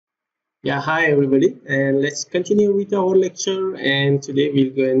Yeah, hi everybody, and let's continue with our lecture. And today we'll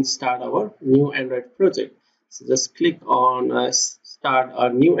go and start our new Android project. So just click on start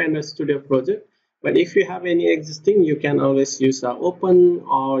a new Android Studio project. But if you have any existing, you can always use open,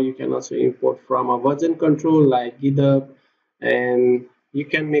 or you can also import from a version control like GitHub, and you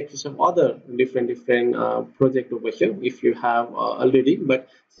can make use of other different project over here if you have already. But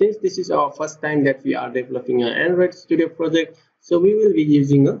since this is our first time that we are developing an Android Studio project, so we will be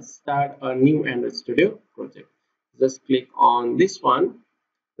using a start a new Android Studio project. Just click on this one,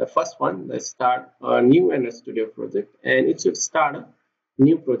 the first one, the start a new Android Studio project, and it should start a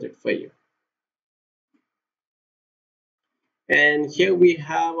new project for you. And here we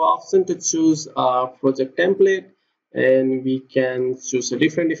have option to choose a project template, and we can choose a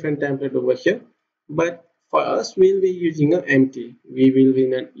different template over here. But for us, we'll be using an empty. We will be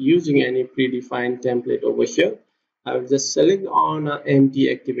not using any predefined template over here. I will just select on an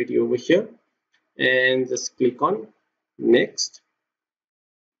empty activity over here and just click on next.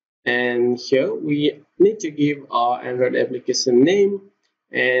 And here we need to give our Android application name,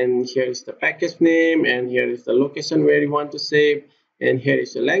 and here is the package name, and here is the location where you want to save, and here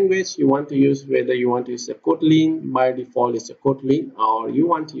is the language you want to use, whether you want to use a Kotlin. By default it's a Kotlin, or you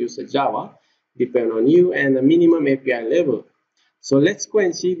want to use a Java, depend on you, and the minimum API level. So let's go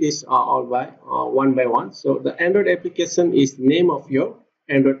and see this all by one by one. So the Android application is name of your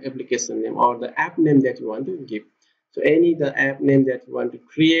Android application name, or the app name that you want to give. So any the app name that you want to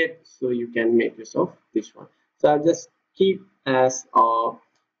create, so you can make use of this one. So I'll just keep as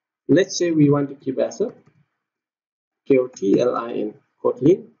let's say we want to keep as a Kotlin,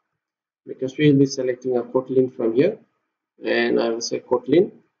 Kotlin, because we'll be selecting a Kotlin from here, and I will say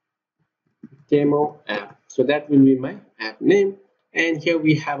Kotlin demo app. So that will be my app name, and here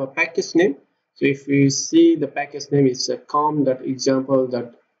we have a package name. So if you see, the package name is a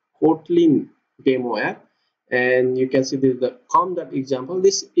com.example.kotlin demo app, and you can see the com.example.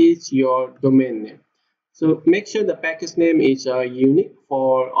 This is your domain name. So make sure the package name is unique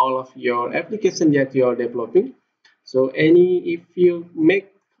for all of your application that you are developing. So if you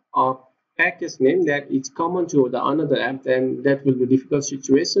make a package name that is common to the another app, then that will be a difficult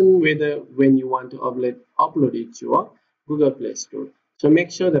situation whether when you want to upload it to a Google Play Store. So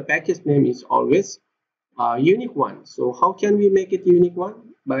make sure the package name is always a unique one. So how can we make it unique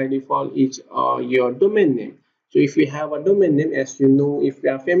one? By default, it's your domain name. So if you have a domain name, as you know, if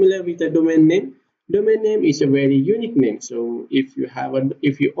you are familiar with the domain name is a very unique name. So if you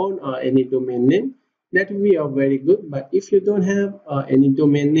own any domain name, that will be a very good. But if you don't have any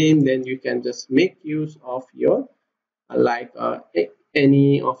domain name, then you can just make use of your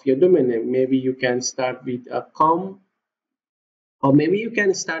any of your domain name. Maybe you can start with a com, or maybe you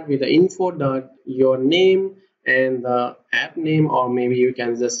can start with the info dot your name and the app name, or maybe you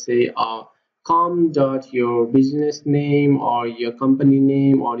can just say com dot your business name or your company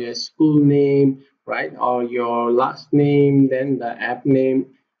name or your school name, right, or your last name, then the app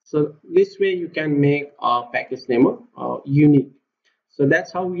name. So this way you can make a package name unique. So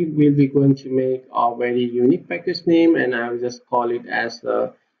that's how we will be going to make a very unique package name, and I will just call it as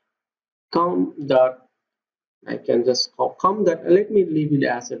com dot. I can just come that, let me leave it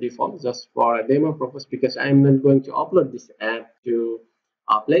as a default just for a demo purpose, because I'm not going to upload this app to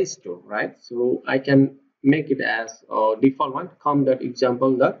a Play Store, right? So I can make it as a default one,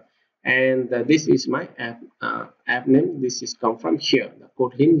 com.example. And this is my app name. This is come from here, the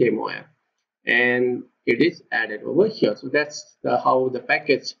Kotlin demo app, and it is added over here. So that's how the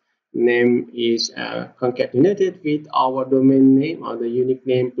package name is concatenated with our domain name, or the unique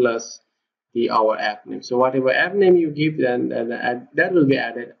name, plus our app name. So whatever app name you give, then that will be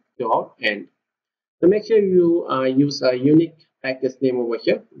added to our end. So make sure you use a unique package name over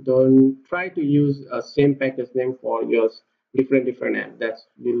here. Don't try to use a same package name for your different app. That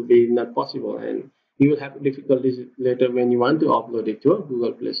will be not possible, and you will have difficulties later when you want to upload it to a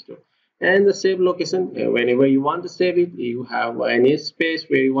Google Play Store. And the save location, whenever you want to save it, you have any space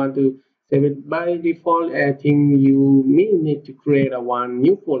where you want to save it. By default, I think you may need to create a one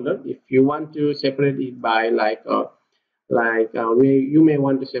new folder if you want to separate it by you may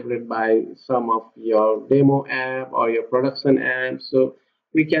want to separate by some of your demo app or your production app. So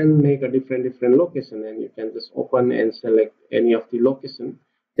we can make a different location, and you can just open and select any of the location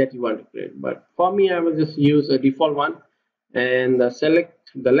that you want to create. But for me, I will just use a default one, and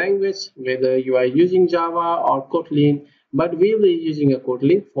select the language, whether you are using Java or Kotlin. But we will be using a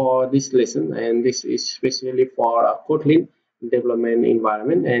Kotlin for this lesson, and this is especially for a Kotlin development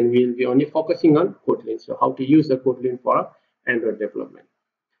environment, and we'll be only focusing on Kotlin. So how to use the Kotlin for Android development.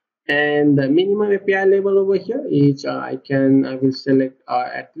 And the minimum API level over here is I will select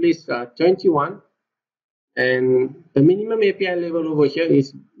at least 21, and the minimum API level over here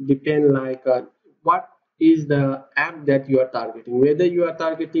is depend like what is the app that you are targeting, whether you are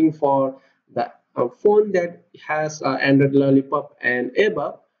targeting for the phone that has Android Lollipop and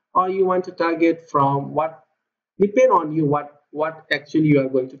above, or you want to target from what depend on you what actually you are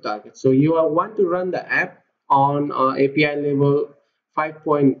going to target. So you are want to run the app on API level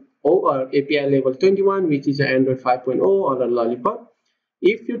 5.0 or API level 21, which is an Android 5.0 or a Lollipop.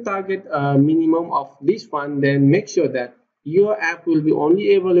 If you target a minimum of this one, then make sure that your app will be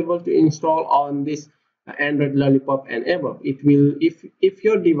only available to install on this Android Lollipop and above. It will, if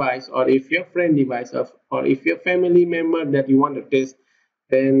your device or if your friend device or if your family member that you want to test,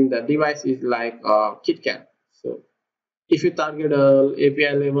 then the device is like KitKat. So if you target a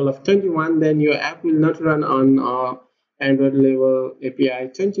API level of 21, then your app will not run on Android level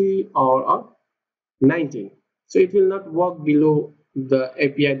API 20 or 19. So it will not work below the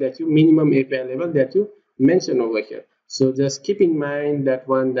API that you minimum API level that you mention over here. So just keep in mind that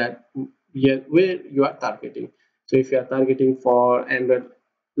one that where you are targeting. So if you are targeting for Android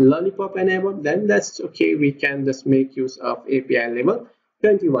Lollipop and above, then that's okay. We can just make use of API level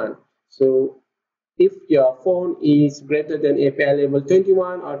 21. So if your phone is greater than API level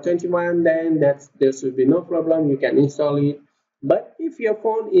 21 or 21, then there should be no problem. You can install it. But if your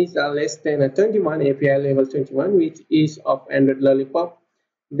phone is less than a 21 API level 21, which is of Android Lollipop,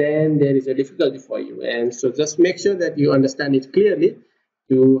 then there is a difficulty for you. And so just make sure that you understand it clearly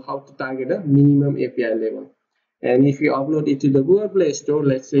to how to target a minimum API level. And if you upload it to the Google Play Store,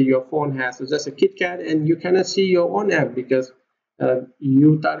 let's say your phone has just a KitKat and you cannot see your own app because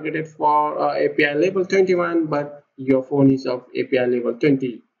you targeted for API level 21, but your phone is of API level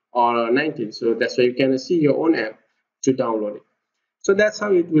 20 or 19. So that's why you can see your own app to download it. So that's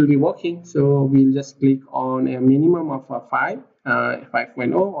how it will be working. So we'll just click on a minimum of a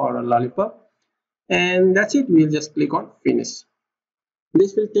 5.0 or a Lollipop. And that's it. We'll just click on finish.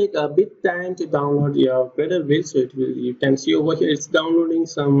 This will take a bit time to download your Gradle build. So it will, you can see over here it's downloading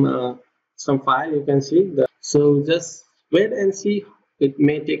some file. You can see the, so just wait and see. It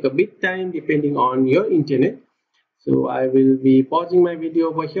may take a bit time depending on your internet. So I will be pausing my video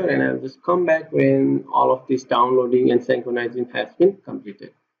over here and I'll just come back when all of this downloading and synchronizing has been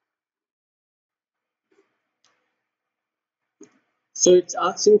completed. So it's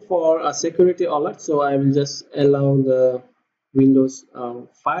asking for a security alert. So I will just allow the Windows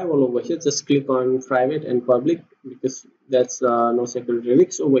firewall over here. Just click on private and public because that's no security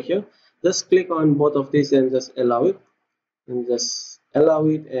risks over here. Just click on both of these and just allow it, and just allow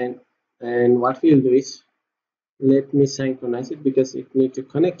it. And what we'll do is, let me synchronize it because it needs to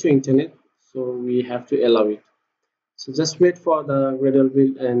connect to internet, so we have to allow it. So just wait for the Gradle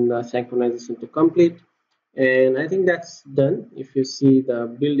build and the synchronization to complete, and I think that's done. If you see, the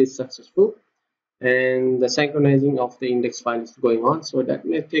build is successful and the synchronizing of the index file is going on, so that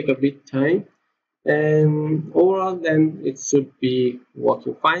may take a bit time, and overall then it should be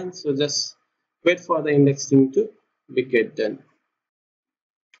working fine. So just wait for the indexing to be get done.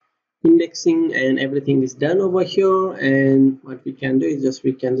 Indexing and everything is done over here, and what we can do is just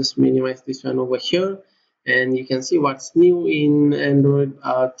we can just minimize this one over here, and you can see what's new in Android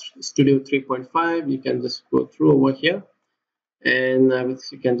Studio 3.5. You can just go through over here, and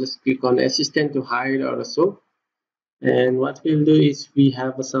you can just click on assistant to hide or so. And what we'll do is we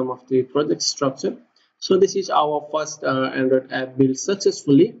have some of the project structure. So this is our first Android app built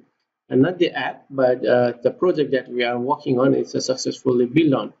successfully, and not the app but the project that we are working on is successfully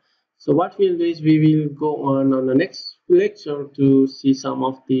built on. So what we'll do is we will go on the next lecture to see some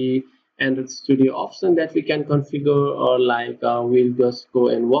of the Android Studio options that we can configure, or like we'll just go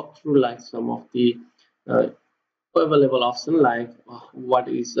and walk through like some of the uh, available option, like what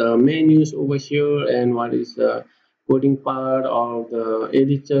is menus over here and what is the coding part of the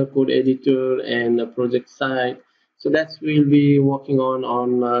editor, code editor, and the project side. So that's we'll be working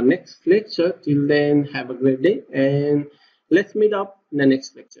on next lecture. Till then, have a great day and let's meet up in the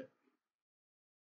next lecture.